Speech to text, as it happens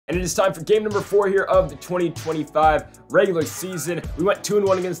And it is time for game number 4 here of the 2025 regular season. We went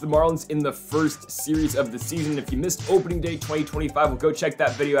 2-1 against the Marlins in the first series of the season. If you missed opening day 2025, well, go check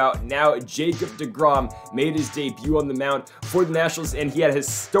that video out. Now, Jacob deGrom made his debut on the mound for the Nationals, and he had a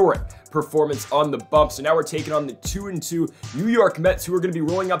historic performance on the bump. So now we're taking on the 2-2 New York Mets, who are going to be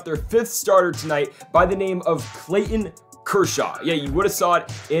rolling out their 5th starter tonight by the name of Clayton Kershaw. Yeah, you would have saw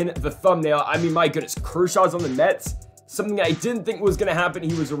it in the thumbnail. I mean, my goodness, Kershaw's on the Mets. Something I didn't think was going to happen.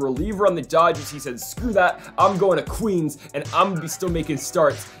 He was a reliever on the Dodgers. He said, screw that, I'm going to Queens, and I'm going to be still making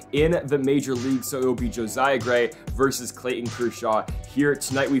starts in the major league. So it will be Josiah Gray versus Clayton Kershaw here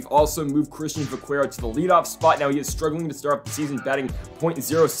tonight. We've also moved Christian Vaquero to the leadoff spot. Now he is struggling to start off the season, batting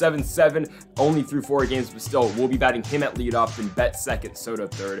 .077, only through 4 games, but still, we'll be batting him at leadoff, then Betts second, Soto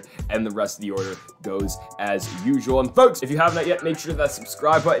third, and the rest of the order goes as usual. And folks, if you have not yet, make sure to hit that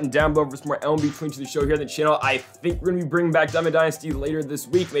subscribe button down below for some more MLB Twin to the show here on the channel. I think we're going to be bringing back Diamond Dynasty later this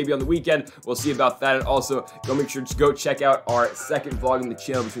week, maybe on the weekend. We'll see about that. And also, make sure to go check out our second vlog on the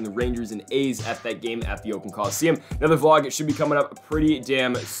channel between the Rangers and A's at that game at the Oakland Coliseum. Another vlog should be coming up pretty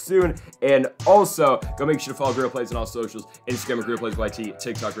damn soon. And also, go make sure to follow Greedo Plays on all socials. Instagram at Greedo Plays YT,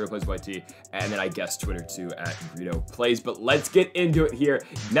 TikTok Greedo Plays YT, and then I guess Twitter too at Greedo Plays. But let's get into it here.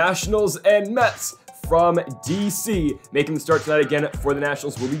 Nationals and Mets from DC. Making the start tonight again for the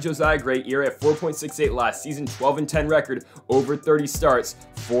Nationals will be Josiah Gray, ERA at 4.68 last season, 12-10 record, over 30 starts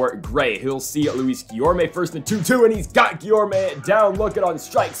for Gray. He'll see Luis Guillorme first in the 2-2, and he's got Guillorme down, looking on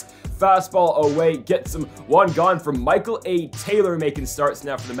strikes. Fastball away, gets him one gone from Michael A. Taylor, making starts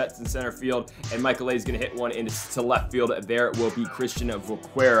now for the Mets in center field, and Michael A. is going to hit one into left field. There will be Christian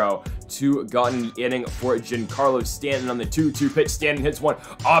Vaquero. 2 gone in the inning for Giancarlo Stanton on the 2-2 pitch. Stanton hits one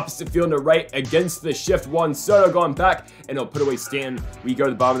opposite field to right against the shift one. Soto going back, and he'll put away Stanton. We go to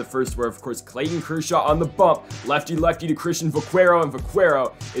the bottom of the first, where of course Clayton Kershaw on the bump, lefty to Christian Vaquero, and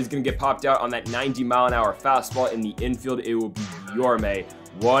Vaquero is going to get popped out on that 90-mile-an-hour fastball in the infield. It will be Guillorme.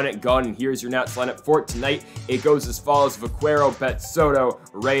 1 gone, and here's your Nats lineup for tonight. It goes as follows: Vaquero, Betts, Soto,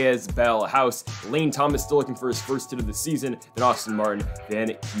 Reyes, Bell, House. Lane Thomas still looking for his first hit of the season, then Austin Martin,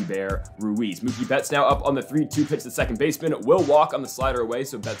 then Kershaw, Ruiz. Mookie Betts now up on the 3-2 pitch to second baseman. Will walk on the slider away,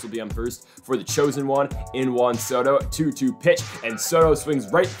 so Betts will be on first for the chosen one in Juan Soto. 2-2 pitch, and Soto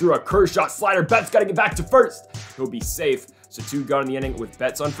swings right through a Kershaw slider. Betts got to get back to first. He'll be safe. So 2 gone in the inning with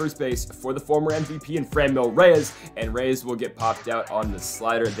Betts on first base for the former MVP and Franmil Reyes, and Reyes will get popped out on the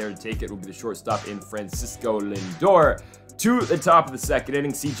slider. There to take it will be the shortstop in Francisco Lindor. To the top of the second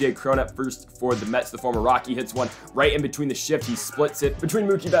inning, CJ Cron up first for the Mets. The former Rocky hits one right in between the shift. He splits it between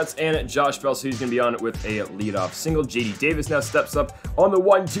Mookie Betts and Josh Bell, so he's going to be on with a leadoff single. JD Davis now steps up on the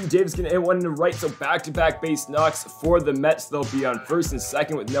 1-2. Davis going to hit one to right, so back-to-back base knocks for the Mets. They'll be on first and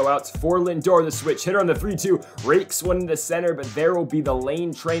second with no outs for Lindor. The switch hitter on the 3-2 rakes one into center, but there will be the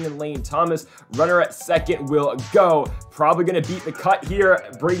lane train and Lane Thomas. Runner at second will go. Probably going to beat the cut here.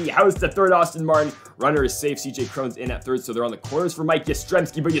 Brady House to third, Austin Martin. Runner is safe. CJ Cron's in at third, so they're on the corners for Mike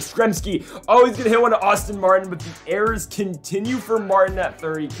Yastrzemski, but Yastrzemski, oh, he's going to hit one to Austin Martin, but the errors continue for Martin at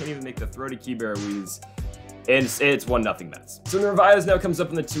third. He can't even make the throw to Kershaw, Ruiz. And it's 1-0 Mets. So Narvaez now comes up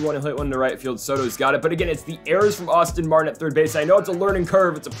in the 2-1 and hit one to right field. Soto's got it. But again, it's the errors from Austin Martin at third base. I know it's a learning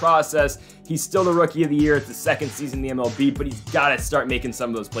curve. It's a process. He's still the rookie of the year. It's the second season in the MLB, but he's got to start making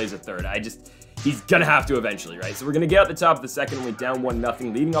some of those plays at third. He's going to have to eventually, right? So we're going to get out the top of the second, only down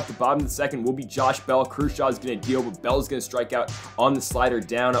 1-0. Leading off the bottom of the second will be Josh Bell. Kershaw's going to deal, but Bell's going to strike out on the slider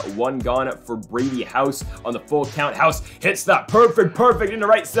down. 1 gone for Brady House on the full count. House hits that perfect into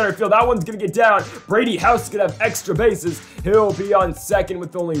right center field. That one's going to get down. Brady House is going to have extra bases. He'll be on second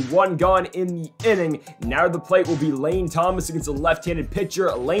with only 1 gone in the inning. Now the plate will be Lane Thomas against a left-handed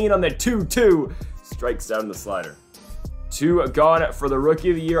pitcher. Lane on the 2-2. Strikes down the slider. 2 gone for the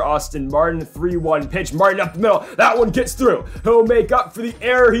rookie of the year, Austin Martin. 3-1 pitch. Martin up the middle. That one gets through. He'll make up for the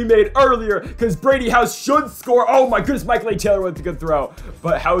error he made earlier because Brady House should score. Oh my goodness, Michael A. Taylor with a good throw.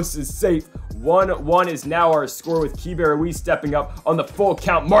 But House is safe. 1-1 is now our score with Kershaw, Ruiz stepping up on the full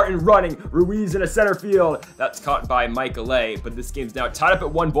count. Martin running. Ruiz in a center field. That's caught by Michael A. But this game's now tied up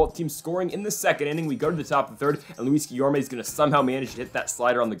at 1. Both teams scoring in the second inning. We go to the top of the third, and Luis Guillorme is going to somehow manage to hit that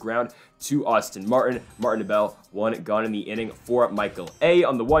slider on the ground to Austin Martin. Martin to Bell. 1 gone in the inning for Michael A.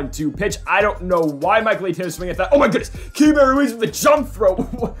 on the 1-2 pitch. I don't know why Michael A. Taylor swinging at that. Oh my goodness. Kershaw Ruiz with the jump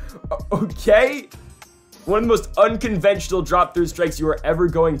throw. Okay. One of the most unconventional drop-through strikes you are ever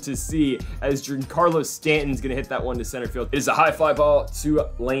going to see, as Giancarlo Stanton's going to hit that one to center field. It is a high fly ball to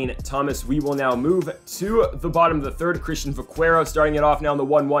Lane Thomas. We will now move to the bottom of the third. Christian Vaquero starting it off now on the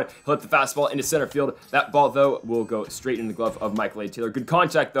 1-1. He'll hit the fastball into center field. That ball, though, will go straight in the glove of Michael A. Taylor. Good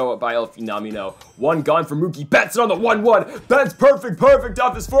contact, though, by El Phenomeno. One gone for Mookie Betts on the 1-1. Betts perfect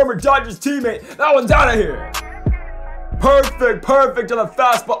off his former Dodgers teammate. That one's out of here. Perfect on a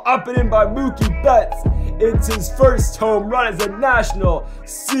fastball, up and in by Mookie Betts. It's his first home run as a National.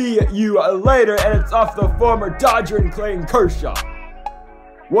 See you later, and it's off the former Dodger and Clayton Kershaw.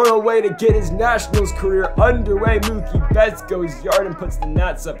 What a way to get his Nationals career underway. Mookie Betts goes yard and puts the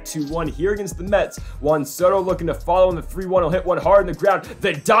Nats up 2-1 here against the Mets. Juan Soto looking to follow in the 3-1. He'll hit one hard in the ground.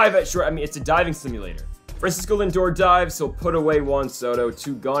 The dive at short. I mean, it's a diving simulator. Francisco Lindor dives, he'll put away Juan Soto.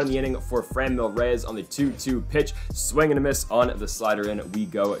 2 gone in the inning for Franmil Reyes on the 2-2 pitch. Swing and a miss on the slider in. We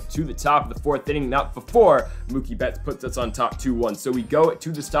go to the top of the 4th inning, not before Mookie Betts puts us on top 2-1. So we go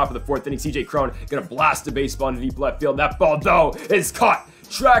to the top of the 4th inning. CJ Cron gonna blast a baseball into deep left field. That ball, though, is caught.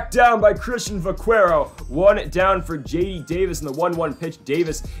 Tracked down by Christian Vaquero. 1 down for JD Davis in the 1-1 pitch.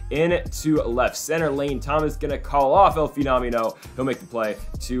 Davis into left center. Lane Thomas gonna call off El Phenomeno. He'll make the play.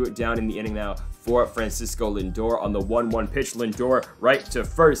 2 down in the inning now for Francisco Lindor on the 1-1 pitch. Lindor right to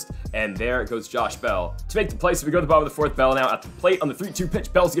first, and there goes Josh Bell to make the play. So we go to the bottom of the 4th. Bell now at the plate on the 3-2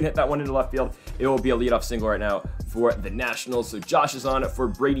 pitch. Bell's gonna hit that one into left field. It will be a leadoff single right now for the Nationals. So Josh is on for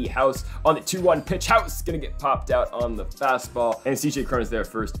Brady House on the 2-1 pitch. House gonna get popped out on the fastball, and CJ Cron is there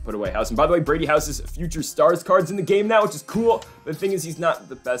first to put away House. And by the way, Brady House's future stars cards in the game now, which is cool. But the thing is, he's not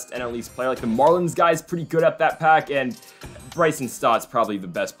the best NL East player. Like the Marlins guy's pretty good at that pack, and Bryson Stott's probably the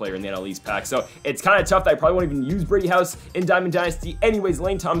best player in the NL East pack. So it's kind of tough that I probably won't even use Brady House in Diamond Dynasty. Anyways,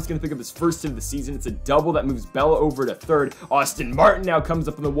 Lane Thomas is going to pick up his first hit of the season. It's a double that moves Bella over to third. Austin Martin now comes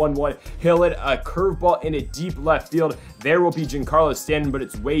up in the 1-1. He'll hit a curveball in a deep left field. There will be Giancarlo Stanton, but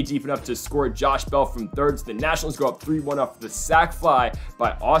it's way deep enough to score Josh Bell from third. So the Nationals go up 3-1 off the sac fly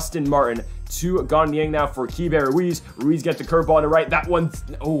by Austin Martin. 2 gone in the inning now for Keibert Ruiz. Ruiz gets the curveball to right. That one's,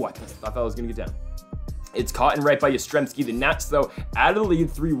 oh, I thought that was going to get down. It's caught in right by Yastrzemski. The Nats, though, out of the lead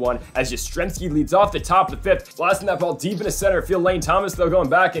 3-1 as Yastrzemski leads off the top of the 5th. Blasting that ball deep into center field. Lane Thomas, though, going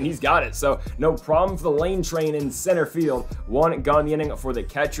back, and he's got it. So no problem for the Lane train in center field. 1 gone in the inning for the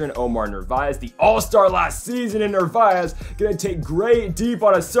catcher and Omar Narvaez. The all-star last season in Narvaez. Going to take great deep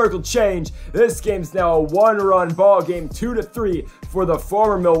on a circle change. This game's now a 1-run ball game, 2-3 for the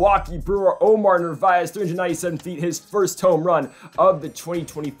former Milwaukee Brewer Omar Narvaez. 397 feet, his first home run of the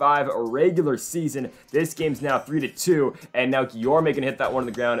 2025 regular season. This game's now 3-2, and now Guillorme gonna hit that one on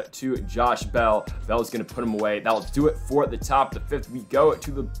the ground to Josh Bell. Bell's gonna put him away. That'll do it for the top of the 5th. We go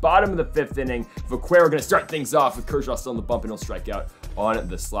to the bottom of the 5th inning. Vaquero gonna start things off with Kershaw still in the bump, and he'll strike out on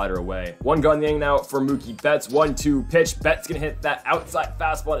the slider away. 1 gone in the inning now for Mookie Betts. 1-2 pitch. Betts gonna hit that outside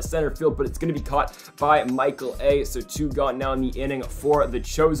fastball to center field, but it's gonna be caught by Michael A. So 2 gone now in the inning for the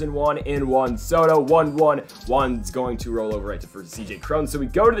chosen one in Juan Soto. 1-1. Juan's going to roll over right to first CJ Cron. So we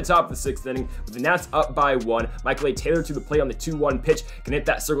go to the top of the 6th inning with the Nats up by 1. Michael A. Taylor to the plate on the 2-1 pitch. Can hit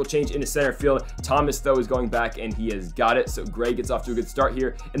that circle change into center field. Thomas, though, is going back, and he has got it. So Gray gets off to a good start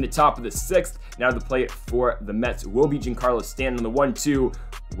here in the top of the 6th. Now to the plate for the Mets will be Giancarlo Stanton on the 1-2.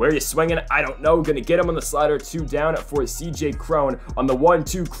 Where are you swinging? I don't know. Gonna get him on the slider. 2 down for CJ Cron on the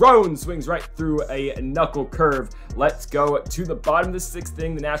 1-2. Cron swings right through a knuckle curve. Let's go to the bottom of the 6th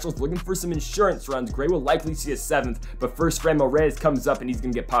inning. The Nationals looking for some insurance runs. Gray will likely see a 7th, but first Franmil Reyes comes up, and he's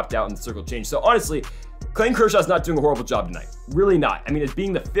gonna get popped out in the circle change. So honestly, Clayton Kershaw's not doing a horrible job tonight. Really not. I mean, as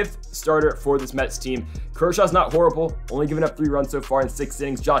being the 5th starter for this Mets team, Kershaw's not horrible, only giving up 3 runs so far in 6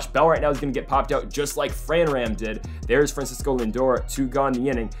 innings. Josh Bell right now is going to get popped out just like Fran Ram did. There's Francisco Lindor, 2 gone in the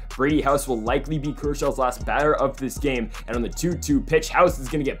inning. Brady House will likely be Kershaw's last batter of this game, and on the 2-2 pitch, House is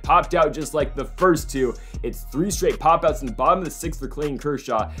going to get popped out just like the first 2. It's 3 straight pop-outs in the bottom of the 6th for Clayton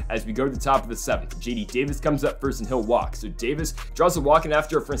Kershaw as we go to the top of the 7th. JD Davis comes up first, and he'll walk. So Davis draws a walk, and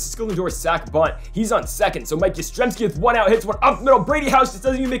after a Francisco Lindor sac bunt, he's on second. So Mike Yastrzemski with 1 out, hits one up the middle. Brady House just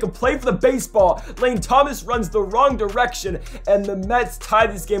doesn't even make a play for the baseball. Lane Thomas runs the wrong direction, and the Mets tie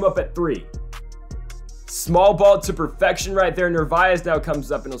this game up at 3. Small ball to perfection right there. Narvaez now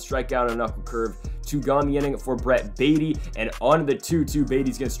comes up, and he'll strike out on a knuckle curve. 2 gone the inning for Brett Beatty, and on the 2-2,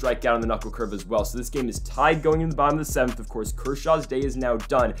 Beatty's going to strike out on the knuckle curve as well. So this game is tied going in the bottom of the 7th. Of course, Kershaw's day is now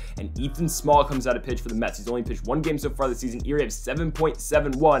done, and Ethan Small comes out of pitch for the Mets. He's only pitched 1 game so far this season. ERA of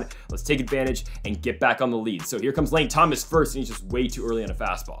 7.71. Let's take advantage and get back on the lead. So here comes Lane Thomas first, and he's just way too early on a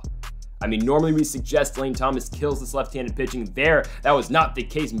fastball. I mean, normally we suggest Lane Thomas kills this left-handed pitching there. That was not the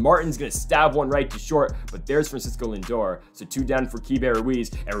case. Martin's going to stab one right to short, but there's Francisco Lindor. So 2 down for Kershaw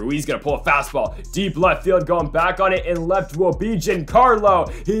Ruiz, and Ruiz going to pull a fastball. Deep left field, going back on it, and left will be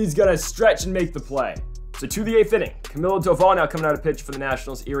Giancarlo. He's going to stretch and make the play. So to the 8th inning, Camilo Doval now coming out of pitch for the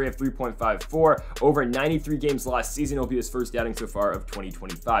Nationals, ERA of 3.54. Over 93 games last season, it'll be his first outing so far of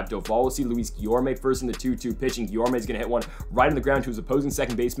 2025. Doval will see Luis Guillorme first in the 2-2 pitch, and Guillorme is going to hit one right on the ground to his opposing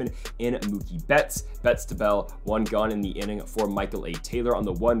second baseman in Mookie Betts. Betts to Bell, 1 gone in the inning for Michael A. Taylor on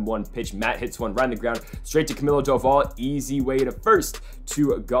the 1-1 pitch. Matt hits one right on the ground, straight to Camilo Doval. Easy way to first.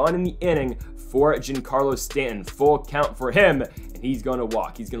 2 gone in the inning for Giancarlo Stanton. Full count for him. He's going to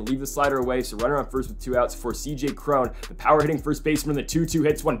walk. He's going to leave the slider away, so runner on first with 2 outs for CJ Cron. The power-hitting first baseman in the 2-2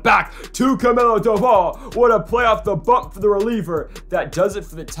 hits one back to Camilo Doval. What a play off the bump for the reliever. That does it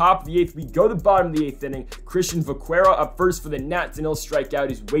for the top of the 8th. We go to the bottom of the 8th inning. Christian Vaquero up first for the Nats, and he'll strike out.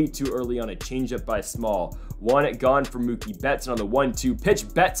 He's way too early on a changeup by Small. 1 gone for Mookie Betts, and on the 1-2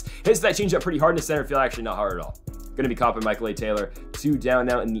 pitch, Betts hits that changeup pretty hard in the center field. Actually, not hard at all. Going to be caught by Michael A. Taylor. 2 down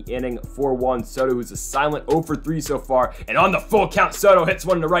now in the inning for Juan Soto, who's a silent 0 for 3 so far. And on the full count, Soto hits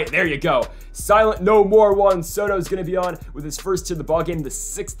one to right. There you go. Silent no more. Juan Soto is going to be on with his first hit of the ball game, the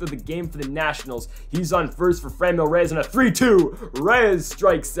 6th of the game for the Nationals. He's on first for Franmil Reyes on a 3-2. Reyes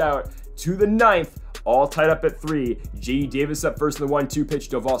strikes out to the 9th. All tied up at 3. J.D. Davis up first in the 1-2 pitch.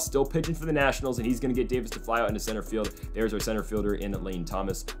 Doval still pitching for the Nationals, and he's going to get Davis to fly out into center field. There's our center fielder in Lane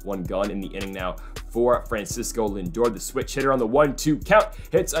Thomas. 1 gone in the inning now for Francisco Lindor. The switch hitter on the 1-2 count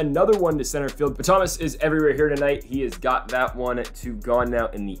hits another one to center field. But Thomas is everywhere here tonight. He has got that one. 2 gone now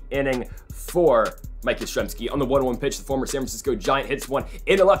in the inning for Mike Yastrzemski. On the 1-1 pitch, the former San Francisco Giant hits one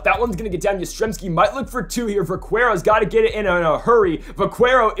into left. That one's going to get down. Yastrzemski might look for 2 here. Vaquero's got to get it in a hurry.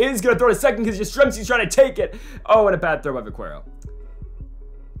 Vaquero is going to throw to second because Yastrzemski's trying to take it. Oh, and a bad throw by Vaquero.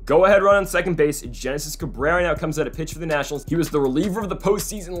 Go-ahead run on second base. Genesis Cabrera now comes out of pitch for the Nationals. He was the reliever of the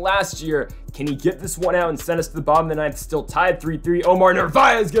postseason last year. Can he get this one out and send us to the bottom of the 9th? Still tied 3-3. Omar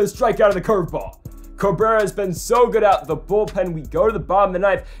Narvaez is going to strike out of the curveball. Cabrera has been so good out the bullpen. We go to the bottom of the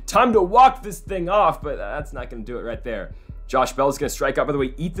 9th. Time to walk this thing off, but that's not going to do it right there. Josh Bell is going to strike out. By the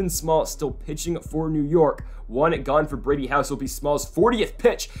way, Ethan Small still pitching for New York. 1 gone for Brady House. Will be Small's 40th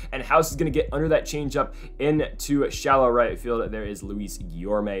pitch, and House is going to get under that changeup into shallow right field. There is Luis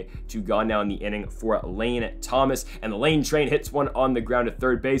Guillorme. 2 gone now in the inning for Lane Thomas, and the Lane train hits one on the ground at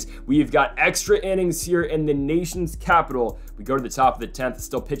third base. We've got extra innings here in the nation's capital. We go to the top of the 10th.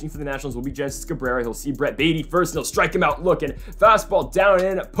 Still pitching for the Nationals will be Genesis Cabrera. He'll see Brett Beatty first, and he'll strike him out looking. Fastball down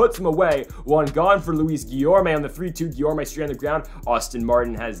and in, puts him away. 1 gone for Luis Guillorme on the 3-2. Guillorme straight on the ground. Austin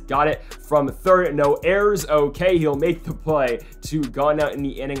Martin has got it from third. No errors. Okay, he'll make the play. 2 gone out in the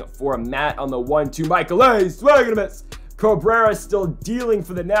inning for Matt on the 1-2. Michael A. swing and a miss. Cabrera still dealing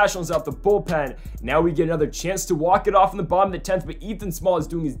for the Nationals out the bullpen. Now we get another chance to walk it off in the bottom of the 10th, but Ethan Small is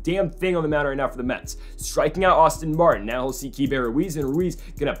doing his damn thing on the mound right now for the Mets. Striking out Austin Martin. Now he'll see Kershaw Ruiz, and Ruiz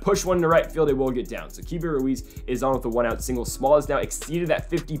gonna push one to right field. It will get down. So Kershaw Ruiz is on with the 1-out single. Small has now exceeded that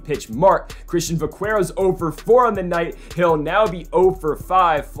 50-pitch mark. Christian Vaquero's 0 for 4 on the night. He'll now be 0 for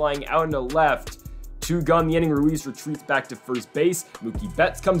 5, flying out into left. 2 gone the inning. Ruiz retreats back to first base. Mookie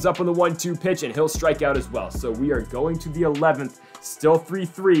Betts comes up on the 1-2 pitch, and he'll strike out as well. So we are going to the 11th. Still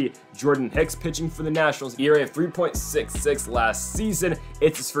 3-3. Jordan Hicks pitching for the Nationals. ERA of 3.66 last season.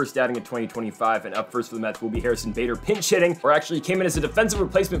 It's his first outing in 2025, and up first for the Mets will be Harrison Bader pinch hitting, or actually he came in as a defensive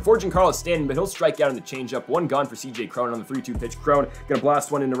replacement for Giancarlo Stanton, but he'll strike out in the changeup. 1 gone for CJ Cron on the 3-2 pitch. Cron gonna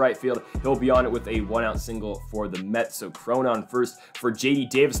blast one into right field. He'll be on it with a 1-out single for the Mets. So Cron on first for J.D.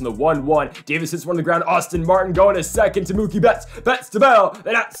 Davis on the 1-1. Davis hits one on the ground. Austin Martin going to second to Mookie Betts. Betts to Bell.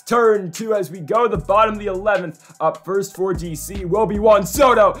 The Nats turn 2 as we go to the bottom of the 11th. Up first for DC will be Juan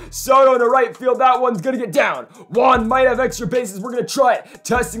Soto. Soto to right field. That one's going to get down. Juan might have extra bases. We're going to try it.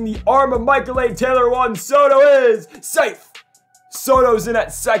 Testing the arm of Michael A. Taylor. Juan Soto is safe. Soto's in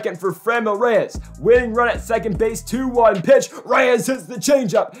at second for Franmil Reyes. Winning run at second base. 2-1 pitch. Reyes hits the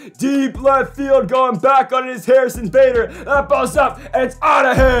changeup. Deep left field. Going back on it is Harrison Bader. That ball's up and it's out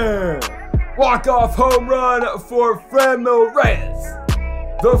of here. Walk-off home run for Franmil Reyes.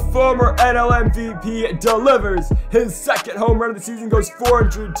 The former NL MVP delivers his second home run of the season, goes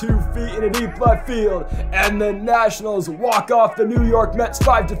 402 feet in a deep left field, and the Nationals walk off the New York Mets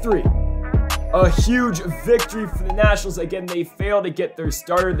 5-3. A huge victory for the Nationals. Again, they failed to get their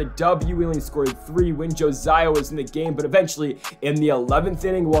starter, the W. We only scored 3 when Josiah was in the game, but eventually in the 11th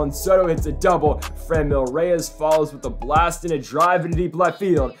inning, Juan Soto hits a double. Franmil Reyes follows with a blast and a drive into deep left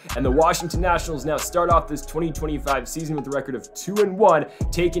field, and the Washington Nationals now start off this 2025 season with a record of 2-1,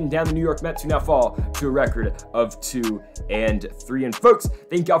 taking down the New York Mets, who now fall to a record of 2-3. And folks,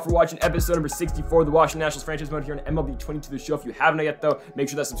 thank y'all for watching episode number 64 of the Washington Nationals franchise mode here on MLB 22 The Show. If you haven't yet, though, make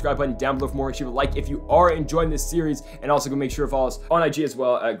sure that subscribe button down below for more. Make sure to like if you are enjoying this series, and also go make sure to follow us on IG as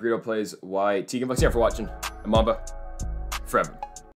well at Greedo Plays YT. Thanks again for watching, and Mamba forever.